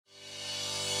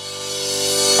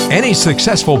Any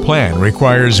successful plan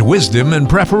requires wisdom and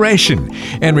preparation,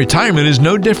 and retirement is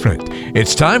no different.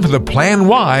 It's time for the Plan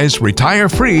Wise, Retire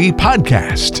Free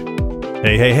podcast.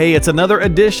 Hey, it's another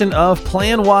edition of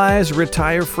Plan Wise,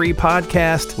 Retire Free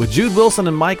podcast with Jude Wilson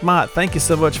and Mike Mott. Thank you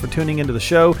so much for tuning into the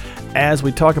show as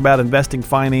we talk about investing,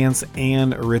 finance,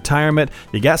 and retirement.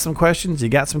 You got some questions, you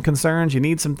got some concerns, you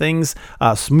need some things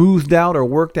smoothed out or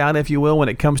worked out, if you will, when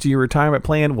it comes to your retirement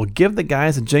plan. Well, give the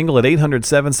guys a jingle at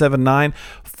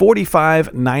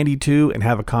 800-779-4592 and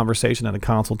have a conversation and a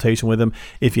consultation with them.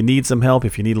 If you need some help,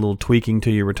 if you need a little tweaking to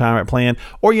your retirement plan,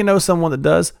 or you know someone that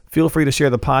does, feel free to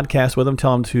share the podcast with them.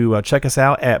 Tell them to check us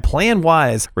out at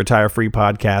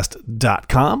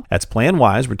PlanWiseRetireFreePodcast.com. That's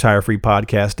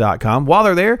PlanWiseRetireFreePodcast.com.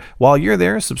 While you're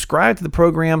there, subscribe to the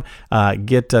program,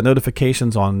 get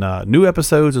notifications on new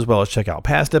episodes, as well as check out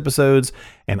past episodes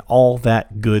and all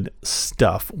that good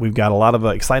stuff. We've got a lot of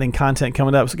exciting content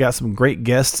coming up. So we've got some great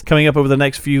guests coming up over the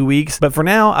next few weeks. But for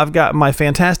now, I've got my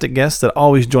fantastic guests that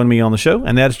always join me on the show,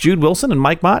 and that's Jude Wilson and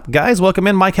Mike Mott. Guys, welcome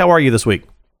in. Mike, how are you this week?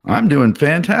 I'm doing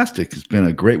fantastic. It's been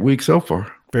a great week so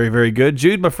far. Very, very good.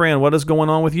 Jude, my friend, what is going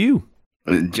on with you?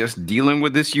 Just dealing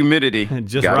with this humidity.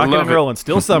 Just rocking and rolling.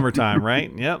 Still summertime,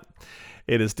 right? Yep.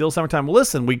 It is still summertime.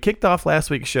 Listen, we kicked off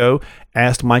last week's show,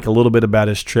 asked Mike a little bit about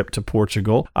his trip to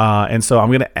Portugal. And so I'm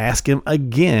going to ask him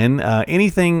again,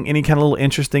 any kind of little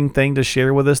interesting thing to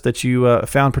share with us that you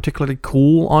found particularly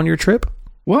cool on your trip?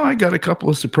 Well, I got a couple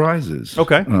of surprises.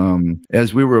 Okay.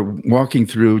 As we were walking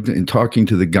through and talking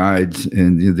to the guides,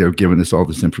 and they're giving us all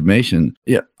this information.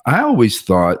 Yeah, I always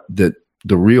thought that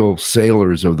the real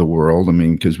sailors of the world,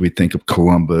 because we think of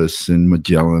Columbus and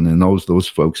Magellan and those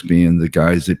folks being the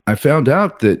guys that I found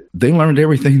out that they learned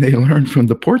everything they learned from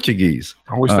the Portuguese.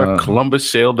 I always thought Columbus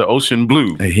sailed the ocean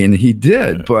blue. And he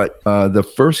did. But the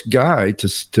first guy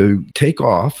to take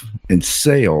off and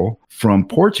sail from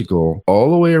Portugal all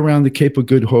the way around the Cape of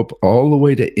Good Hope, all the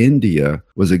way to India,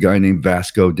 was a guy named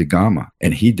Vasco da Gama.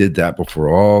 And he did that before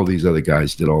all these other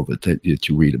guys did all that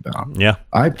you read about. Yeah.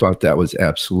 I thought that was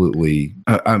absolutely,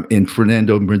 in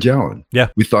Fernando Magellan. Yeah.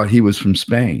 We thought he was from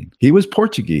Spain. He was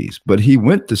Portuguese, but he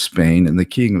went to Spain, and the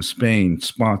King of Spain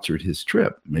sponsored his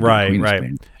trip. Maybe right.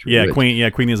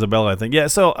 Queen Isabella, I think. Yeah,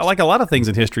 so like a lot of things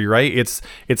in history, right? It's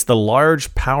the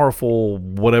large, powerful,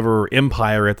 whatever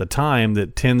empire at the time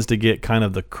that tends to get kind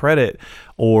of the credit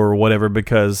or whatever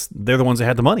because they're the ones that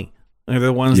had the money. They're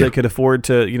the ones that could afford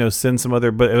to, send some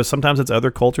other, but sometimes it's other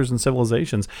cultures and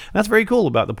civilizations. And that's very cool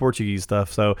about the Portuguese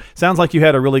stuff. So sounds like you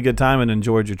had a really good time and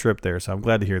enjoyed your trip there. So I'm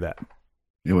glad to hear that.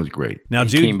 It was great. Now,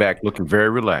 Jude came back looking very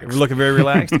relaxed.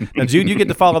 Now, Jude, you get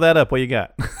to follow that up. What you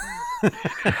got?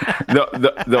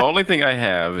 The only thing I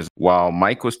have is while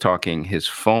Mike was talking, his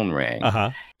phone rang.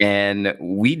 And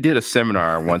we did a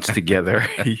seminar once together.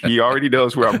 He already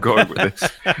knows where I'm going with this.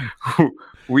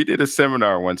 We did a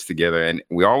seminar once together, and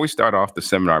we always start off the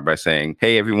seminar by saying,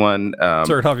 hey, everyone,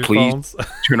 turn off your please phones.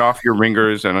 Turn off your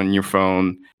ringers and on your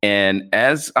phone. And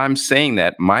as I'm saying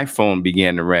that, my phone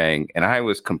began to ring, and I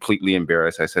was completely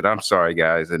embarrassed. I said, I'm sorry,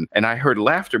 guys. And I heard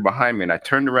laughter behind me, and I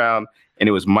turned around, and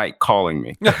it was Mike calling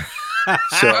me.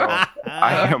 So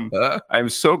I'm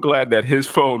so glad that his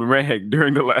phone rang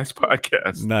during the last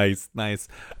podcast. Nice.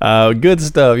 Good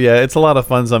stuff. Yeah, it's a lot of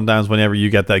fun sometimes whenever you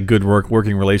got that good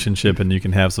working relationship and you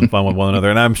can have some fun with one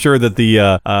another. And I'm sure that the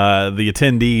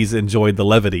attendees enjoyed the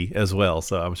levity as well.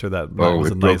 So I'm sure that was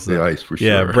a nice the ice for sure.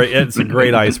 Yeah, it's a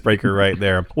great icebreaker right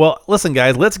there. Well, listen,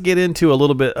 guys, let's get into a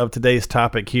little bit of today's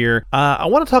topic here. I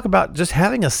want to talk about just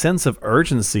having a sense of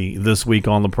urgency this week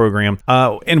on the program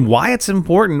and why it's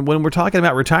important when we're talking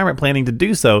about retirement planning to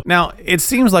do so. Now, it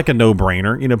seems like a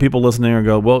no-brainer. People listening will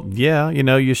go, well, yeah,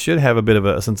 you should have a bit of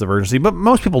a sense of urgency, but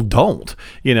most people don't.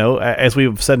 As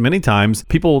we've said many times,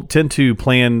 people tend to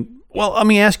plan. Well, let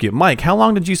me ask you, Mike, how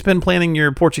long did you spend planning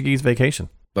your Portuguese vacation?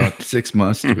 About 6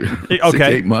 months.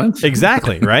 Okay. 8 months.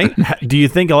 Exactly, right? Do you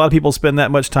think a lot of people spend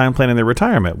that much time planning their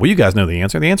retirement? Well, you guys know the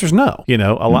answer. The answer is no.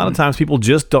 A lot of times people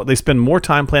just don't. They spend more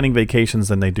time planning vacations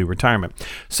than they do retirement.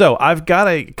 So I've got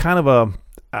a kind of a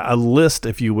list,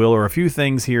 if you will, or a few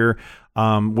things here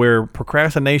where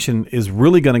procrastination is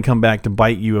really going to come back to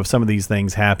bite you if some of these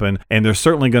things happen, and they're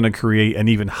certainly going to create an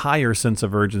even higher sense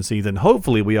of urgency than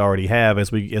hopefully we already have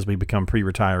as we become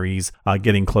pre-retirees,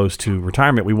 getting close to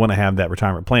retirement. We want to have that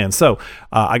retirement plan. So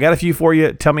I got a few for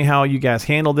you. Tell me how you guys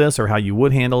handle this, or how you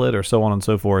would handle it, or so on and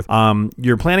so forth.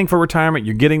 You're planning for retirement.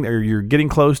 You're getting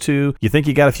close to. You think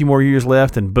you got a few more years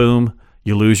left, and boom,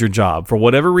 you lose your job for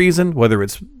whatever reason, whether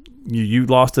it's you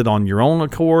lost it on your own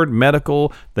accord,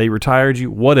 medical, they retired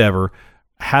you, whatever.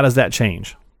 How does that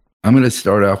change? I'm going to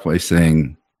start off by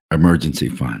saying emergency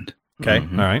fund. Okay.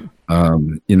 Mm-hmm. All right.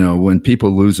 When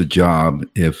people lose a job,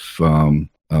 if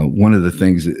one of the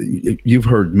things that you've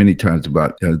heard many times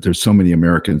about, there's so many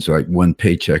Americans like one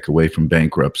paycheck away from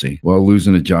bankruptcy. Well,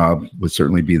 losing a job would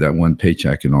certainly be that one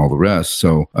paycheck and all the rest.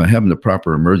 So having the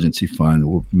proper emergency fund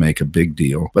will make a big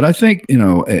deal. But I think,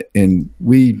 and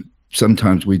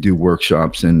sometimes we do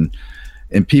workshops and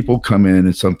people come in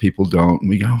and some people don't. And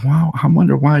we go, wow, I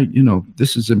wonder why,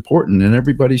 this is important. And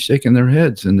everybody's shaking their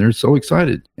heads and they're so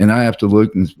excited. And I have to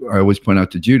look, and I always point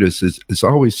out to Judas, it's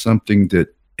always something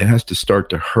that it has to start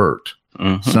to hurt.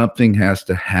 Mm-hmm. Something has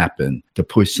to happen to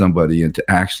push somebody into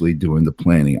actually doing the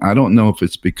planning. I don't know if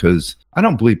it's because I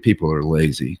don't believe people are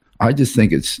lazy. I just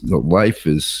think life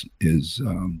is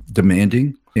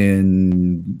demanding.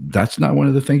 And that's not one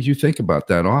of the things you think about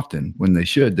that often when they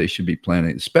should be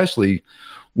planning, especially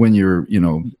when you're,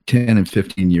 10 and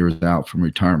 15 years out from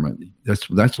retirement.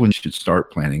 That's when you should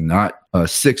start planning, not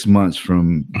 6 months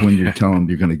from when you tell them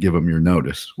you're going to give them your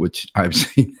notice, which I've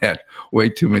seen that way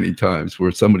too many times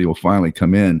where somebody will finally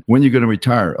come in. When you're going to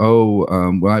retire?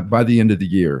 By the end of the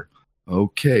year.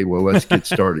 Okay, well, let's get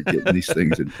started getting these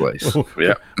things in place.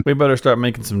 Yeah, we better start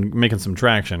making some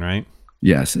traction, right?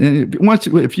 Yes. And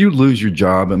if you lose your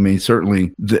job, I mean,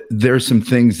 certainly there's some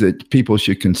things that people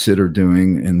should consider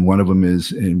doing. And one of them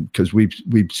is, because we've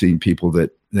seen people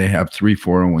that they have 3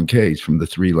 401ks from the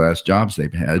 3 last jobs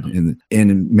they've had.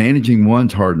 And managing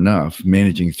one's hard enough.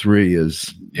 Managing 3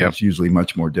 is usually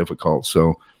much more difficult.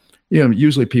 So,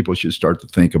 usually people should start to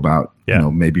think about,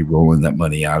 maybe rolling that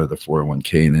money out of the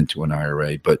 401k and into an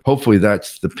IRA. But hopefully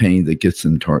that's the pain that gets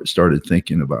them started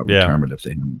thinking about retirement if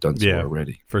they haven't done so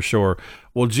already. For sure.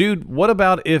 Well, Jude, what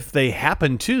about if they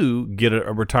happen to get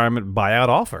a retirement buyout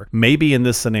offer? Maybe in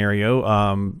this scenario,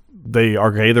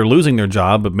 they're losing their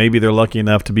job, but maybe they're lucky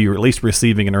enough to be at least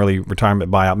receiving an early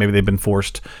retirement buyout. Maybe they've been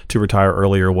forced to retire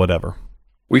early or whatever.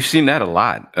 We've seen that a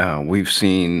lot. We've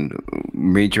seen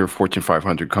major Fortune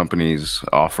 500 companies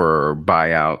offer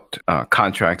buyout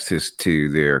contracts to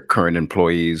their current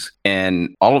employees.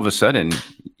 And all of a sudden,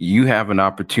 you have an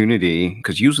opportunity,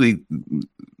 because usually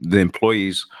the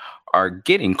employees are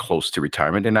getting close to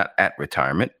retirement. They're not at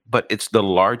retirement, but it's the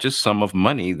largest sum of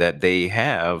money that they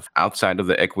have outside of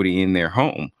the equity in their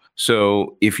home.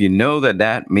 So if you know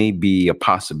that may be a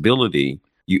possibility,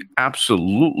 you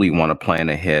absolutely want to plan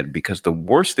ahead, because the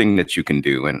worst thing that you can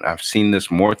do, and I've seen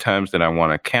this more times than I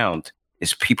want to count,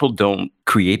 is people don't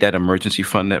create that emergency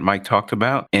fund that Mike talked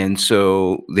about. And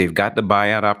so they've got the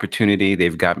buyout opportunity.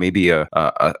 They've got maybe a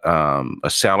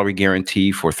salary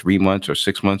guarantee for 3 months or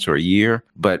 6 months or a year.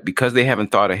 But because they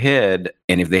haven't thought ahead,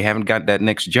 and if they haven't got that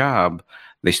next job,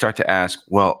 they start to ask,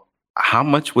 well, how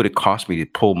much would it cost me to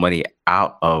pull money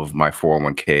out of my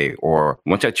 401k? Or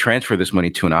once I transfer this money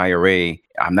to an IRA,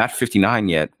 I'm not 59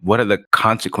 yet. What are the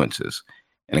consequences?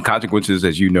 And the consequences,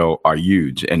 as you know, are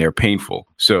huge and they're painful.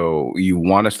 So you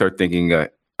want to start thinking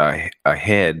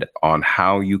ahead on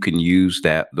how you can use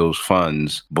those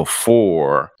funds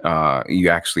before you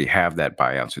actually have that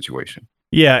buyout situation.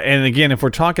 Yeah, and again, if we're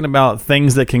talking about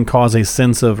things that can cause a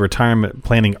sense of retirement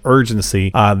planning urgency,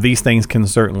 these things can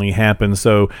certainly happen.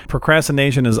 So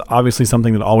procrastination is obviously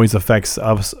something that always affects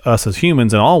us as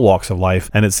humans in all walks of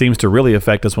life, and it seems to really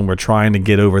affect us when we're trying to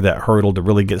get over that hurdle to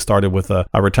really get started with a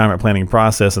retirement planning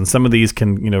process. And some of these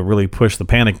can, really push the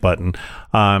panic button.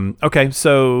 Okay,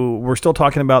 so we're still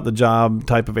talking about the job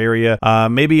type of area.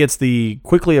 Maybe it's the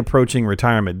quickly approaching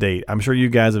retirement date. I'm sure you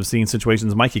guys have seen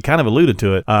situations, Mike, you kind of alluded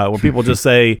to it, where people just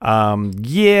say,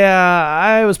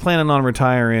 I was planning on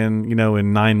retiring,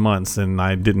 in 9 months, and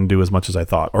I didn't do as much as I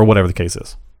thought, or whatever the case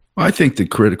is. I think the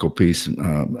critical piece,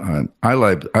 I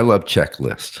love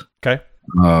checklists. Okay.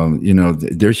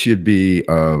 There should be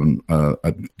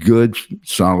a good,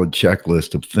 solid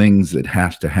checklist of things that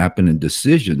have to happen and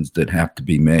decisions that have to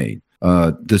be made.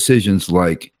 Decisions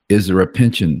like, is there a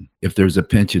pension? If there's a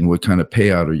pension, what kind of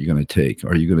payout are you going to take?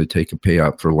 Are you going to take a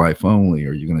payout for life only?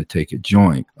 Are you going to take a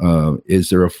joint? Is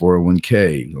there a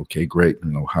 401k? Okay, great.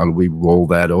 How do we roll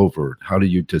that over? How do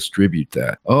you distribute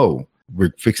that? Oh,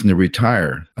 we're fixing to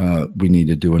retire. We need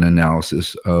to do an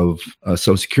analysis of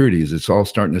Social Security. It's all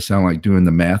starting to sound like doing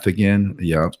the math again.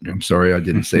 Yeah, I'm sorry I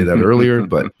didn't say that earlier,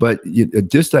 but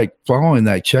just like following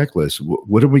that checklist,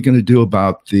 what are we going to do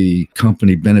about the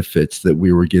company benefits that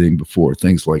we were getting before?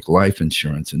 Things like life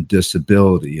insurance and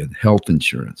disability and health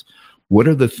insurance. What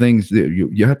are the things that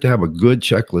you have to have a good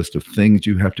checklist of things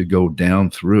you have to go down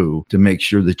through to make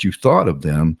sure that you thought of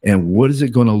them? And what is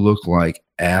it going to look like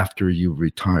after you've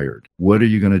retired. What are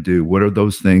you going to do? What are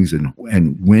those things? And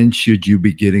when should you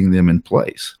be getting them in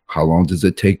place? How long does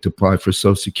it take to apply for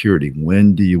Social Security?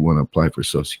 When do you want to apply for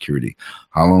Social Security?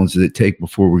 How long does it take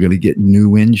before we're going to get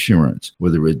new insurance,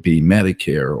 whether it be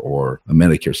Medicare or a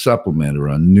Medicare supplement or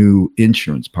a new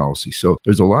insurance policy? So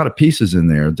there's a lot of pieces in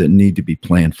there that need to be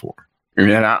planned for.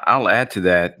 And I'll add to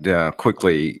that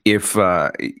quickly. If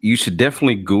you should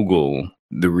definitely Google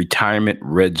the retirement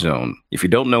red zone. If you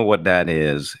don't know what that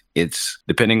is, it's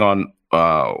depending on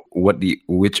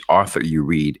which author you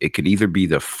read. It could either be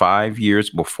the 5 years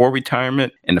before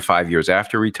retirement and the 5 years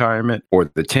after retirement,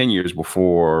 or the 10 years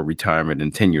before retirement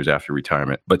and 10 years after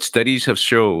retirement. But studies have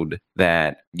showed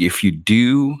that if you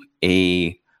do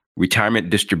a retirement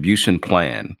distribution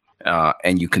plan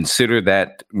and you consider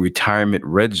that retirement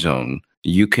red zone,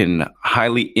 you can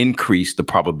highly increase the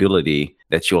probability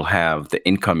that you'll have the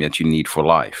income that you need for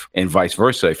life. And vice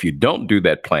versa, if you don't do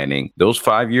that planning, those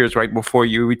 5 years right before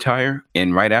you retire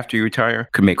and right after you retire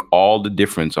could make all the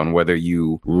difference on whether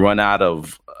you run out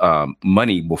of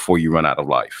money before you run out of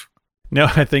life. No,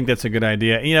 I think that's a good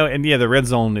idea. And the red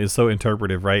zone is so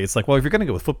interpretive, right? It's like, well, if you're going to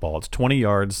go with football, it's 20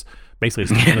 yards. Basically,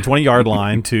 it's from the 20-yard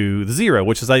line to the 0,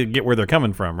 which is I get where they're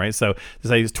coming from, right? So to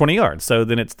say it's 20 yards. So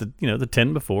then it's the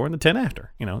 10 before and the 10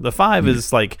 after. The 5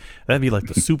 is like, that'd be like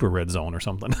the super red zone or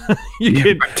something.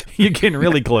 You're getting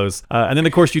really close. And then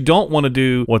of course you don't want to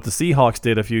do what the Seahawks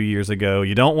did a few years ago.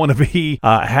 You don't want to be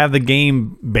have the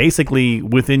game basically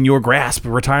within your grasp.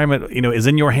 Retirement, is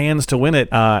in your hands to win it,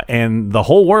 and the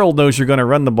whole world knows you're going to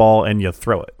run the ball and you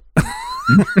throw it.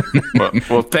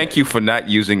 well, thank you for not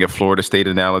using a Florida State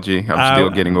analogy. I'm still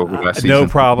getting over last season. No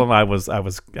problem. I was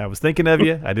thinking of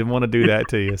you. I didn't want to do that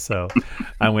to you, so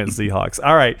I went Seahawks.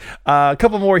 All right, a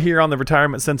couple more here on the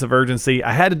retirement sense of urgency.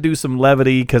 I had to do some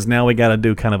levity because now we got to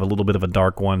do kind of a little bit of a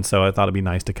dark one. So I thought it'd be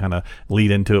nice to kind of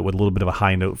lead into it with a little bit of a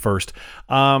high note first.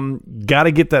 Got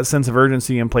to get that sense of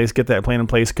urgency in place, get that plan in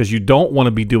place, because you don't want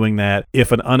to be doing that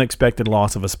if an unexpected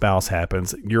loss of a spouse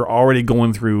happens. You're already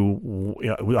going through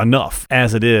enough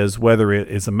as it is, whether it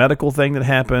is a medical thing that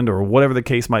happened or whatever the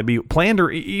case might be, planned, or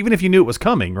even if you knew it was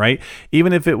coming, right?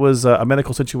 Even if it was a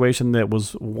medical situation that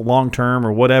was long-term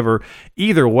or whatever,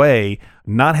 either way,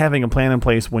 not having a plan in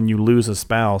place when you lose a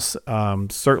spouse,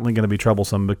 certainly going to be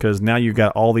troublesome, because now you've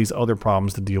got all these other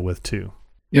problems to deal with too.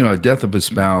 A death of a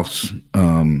spouse,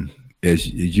 as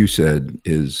you said,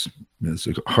 is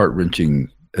a heart-wrenching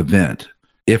event.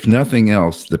 If nothing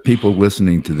else, the people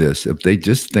listening to this, if they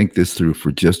just think this through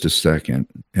for just a second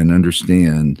and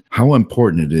understand how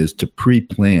important it is to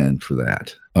pre-plan for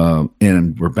that.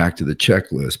 And we're back to the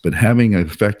checklist, but having an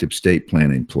effective estate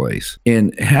plan in place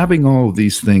and having all of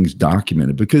these things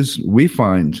documented, because we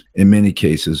find in many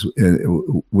cases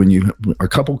when a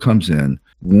couple comes in,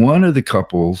 one of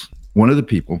the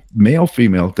people, male,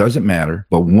 female, doesn't matter,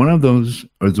 but one of those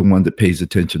is the one that pays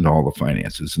attention to all the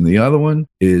finances. And the other one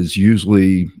is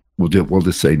usually, we'll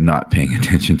just say, not paying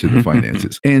attention to the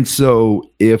finances. And so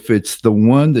if it's the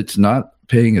one that's not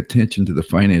paying attention to the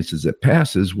finances that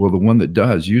passes, well, the one that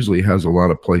does usually has a lot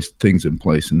of things in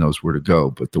place and knows where to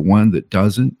go. But the one that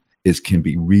doesn't can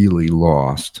be really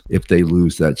lost if they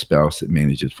lose that spouse that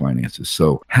manages finances.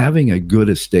 So having a good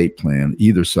estate plan,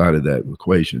 either side of that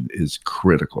equation, is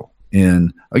critical.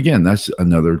 And again, that's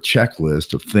another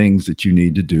checklist of things that you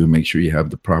need to do. Make sure you have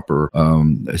the proper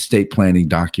estate planning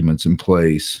documents in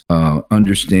place.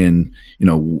 Understand,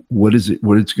 what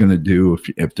it's going to do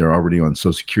if they're already on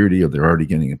Social Security or they're already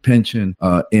getting a pension,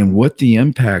 and what the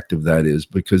impact of that is.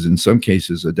 Because in some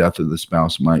cases, a death of the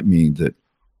spouse might mean that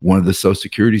one of the Social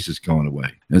Securities is going away.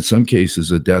 In some cases,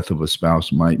 the death of a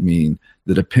spouse might mean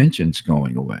that a pension's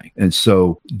going away. And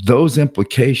so those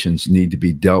implications need to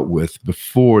be dealt with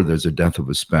before there's a death of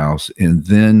a spouse. And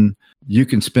then you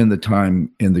can spend the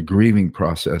time in the grieving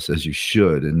process as you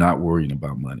should and not worrying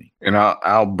about money. And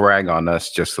I'll brag on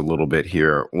us just a little bit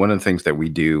here. One of the things that we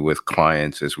do with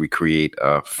clients is we create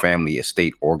a family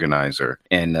estate organizer.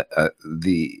 And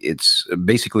it's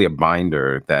basically a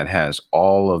binder that has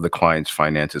all of the client's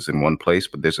finances in one place.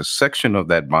 But there's a section of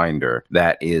that binder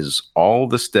that is all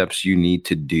the steps you need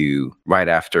to do right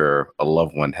after a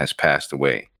loved one has passed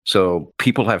away. So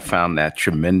people have found that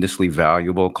tremendously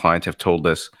valuable. Clients have told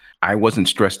us, I wasn't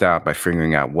stressed out by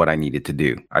figuring out what I needed to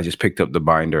do. I just picked up the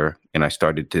binder and I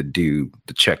started to do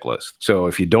the checklist. So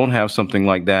if you don't have something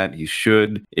like that, you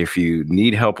should. If you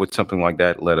need help with something like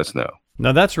that, let us know.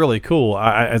 No, that's really cool.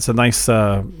 It's a nice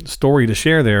story to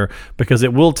share there, because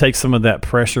it will take some of that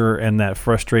pressure and that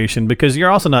frustration, because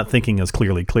you're also not thinking as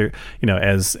clear,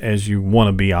 as you want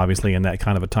to be, obviously, in that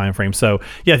kind of a time frame. So,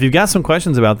 yeah, if you've got some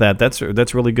questions about that, that's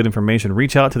really good information.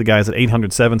 Reach out to the guys at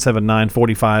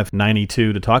 800-779-4592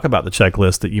 to talk about the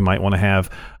checklist that you might want to have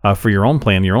for your own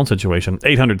plan, your own situation.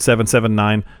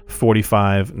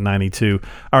 800-779-4592.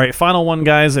 All right, final one,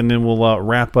 guys, and then we'll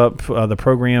wrap up the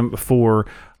program for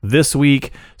this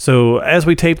week. So as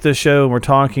we tape this show and we're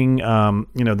talking,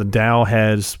 the Dow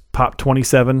has popped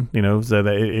 27, so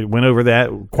it went over that,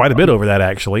 quite a bit over that,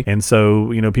 actually. And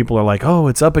so, people are like, oh,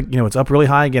 it's up, it's up really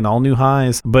high again, all new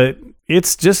highs. But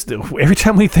it's just every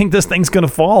time we think this thing's going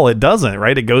to fall, it doesn't,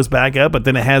 right? It goes back up, but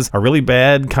then it has a really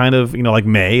bad kind of, like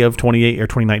May of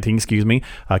 2019,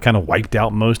 kind of wiped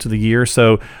out most of the year.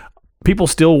 So people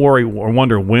still worry or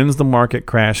wonder, when's the market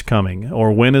crash coming,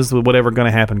 or when is whatever going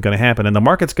to happen, and the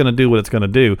market's going to do what it's going to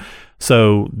do.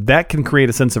 So that can create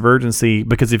a sense of urgency,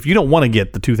 because if you don't want to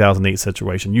get the 2008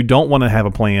 situation, you don't want to have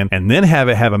a plan and then have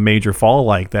a major fall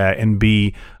like that and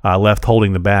be left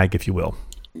holding the bag, if you will.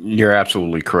 You're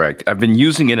absolutely correct. I've been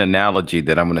using an analogy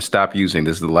that I'm going to stop using.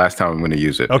 This is the last time I'm going to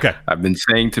use it. Okay. I've been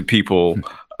saying to people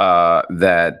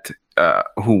that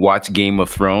who watch Game of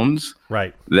Thrones,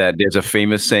 right, that there's a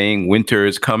famous saying, winter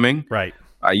is coming. Right.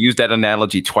 I used that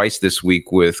analogy twice this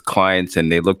week with clients,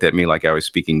 and they looked at me like I was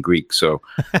speaking Greek. So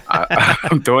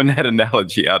I'm throwing that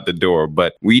analogy out the door.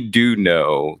 But we do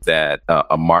know that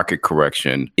a market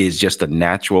correction is just a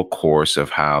natural course of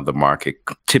how the market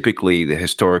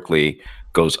historically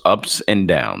goes ups and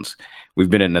downs. We've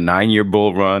been in a 9-year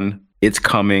bull run. It's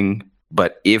coming.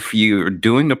 But if you're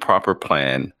doing the proper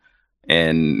plan,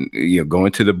 and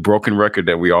going to the broken record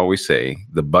that we always say,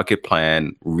 the bucket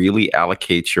plan really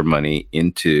allocates your money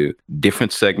into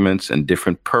different segments and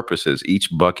different purposes. Each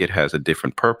bucket has a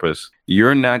different purpose.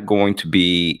 You're not going to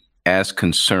be as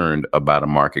concerned about a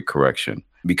market correction,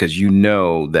 because you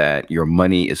know that your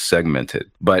money is segmented.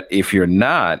 But if you're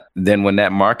not, then when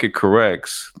that market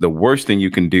corrects, the worst thing you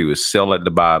can do is sell at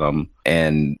the bottom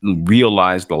and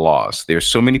realize the loss. There's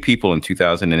so many people in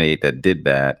 2008 that did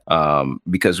that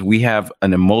because we have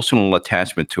an emotional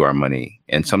attachment to our money.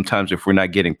 And sometimes if we're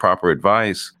not getting proper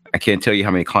advice, I can't tell you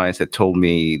how many clients that told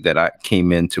me that I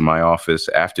came into my office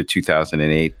after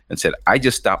 2008 and said, I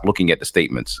just stopped looking at the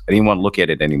statements. I didn't want to look at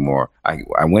it anymore. I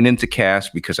went into cash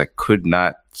because I could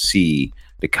not see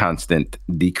the constant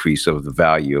decrease of the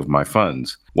value of my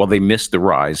funds. Well, they missed the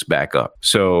rise back up.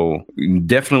 So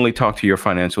definitely talk to your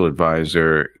financial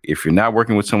advisor. If you're not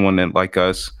working with someone like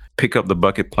us, pick up the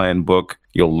Bucket Plan book.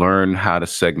 You'll learn how to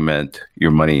segment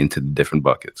your money into different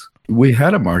buckets. We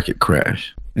had a market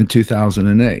crash in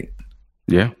 2008.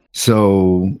 Yeah.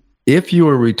 So if you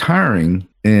were retiring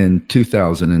in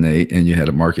 2008 and you had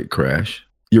a market crash,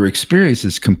 your experience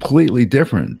is completely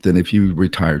different than if you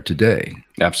retired today.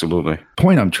 Absolutely.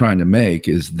 Point I'm trying to make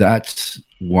is that's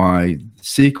why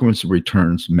sequence of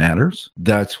returns matters.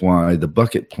 That's why the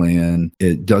bucket plan,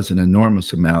 it does an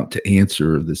enormous amount to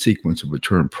answer the sequence of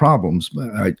return problems.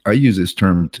 But I use this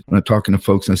term when I'm talking to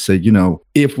folks, and I say,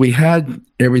 if we had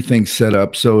everything set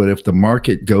up so that if the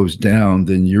market goes down,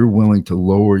 then you're willing to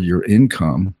lower your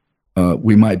income,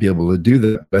 we might be able to do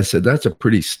that. I said, that's a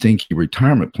pretty stinky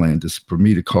retirement plan just for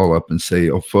me to call up and say,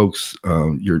 oh, folks,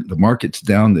 the market's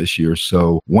down this year,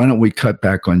 so why don't we cut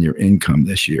back on your income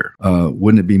this year?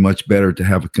 Wouldn't it be much better to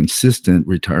have a consistent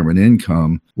retirement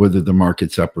income, whether the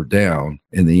market's up or down?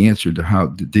 And the answer to how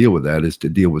to deal with that is to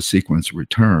deal with sequence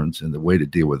returns. And the way to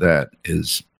deal with that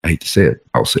is, I hate to say it,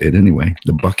 I'll say it anyway,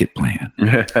 the bucket plan.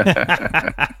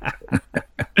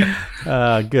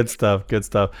 Good stuff. Good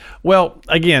stuff. Well,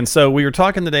 again, so we were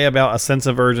talking today about a sense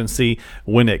of urgency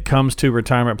when it comes to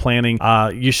retirement planning.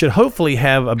 You should hopefully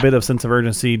have a bit of sense of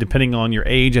urgency depending on your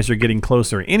age as you're getting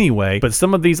closer anyway. But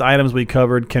some of these items we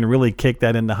covered can really kick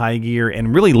that into high gear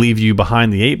and really leave you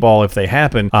behind the 8 ball if they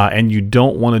happen. And you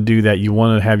don't want to do that. You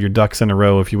want to have your ducks in a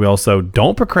row, if you will. So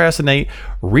don't procrastinate.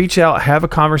 Reach out, have a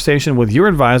conversation with your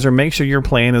advisor. Make sure your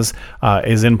plan is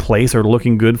in place or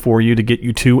looking good for you to get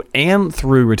you to and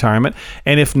through retirement.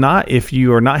 And if not, if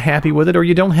you are not happy with it, or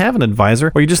you don't have an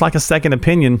advisor, or you just like a second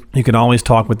opinion, you can always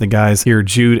talk with the guys here.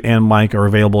 Jude and Mike are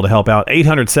available to help out.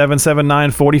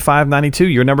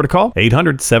 800-779-4592, your number to call.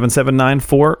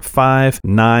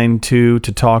 800-779-4592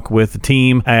 to talk with the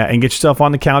team and get yourself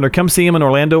on the calendar. Come see them in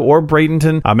Orlando or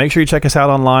Bradenton. Make sure you check us out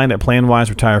online at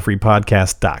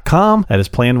PlanWiseRetireFreePodcast.com. That is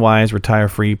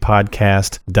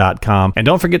PlanWiseRetireFreePodcast.com. And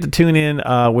don't forget to tune in.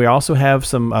 We also have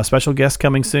some special guests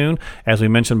coming soon. As we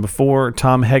mentioned before,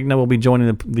 Tom Hegna will be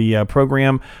joining the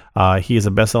program He is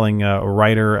a best-selling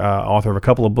writer, author of a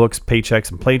couple of books,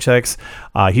 Paychecks and Playchecks.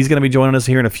 He's going to be joining us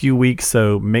here in a few weeks,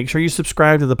 so make sure you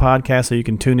subscribe to the podcast so you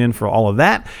can tune in for all of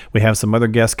that. We have some other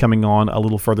guests coming on a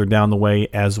little further down the way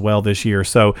as well this year.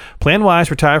 So PlanWise,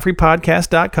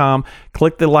 retirefreepodcast.com.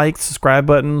 Click the like, subscribe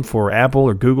button for Apple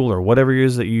or Google or whatever it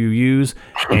is that you use,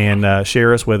 and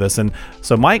share us with us. And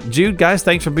so Mike, Jude, guys,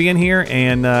 thanks for being here,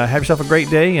 and have yourself a great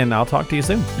day, and I'll talk to you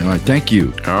soon. All right, thank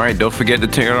you. All right, don't forget to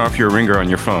turn off your ringer on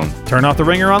your phone. Turn off the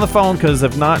ringer on the phone, because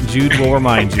if not, Jude will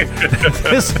remind you.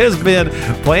 This has been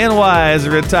Plan Wise,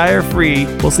 Retire Free.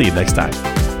 We'll see you next time.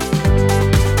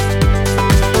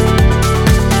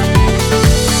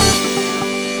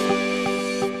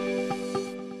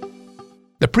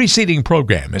 The preceding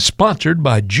program is sponsored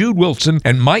by Jude Wilson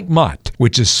and Mike Mott,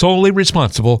 which is solely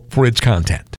responsible for its content.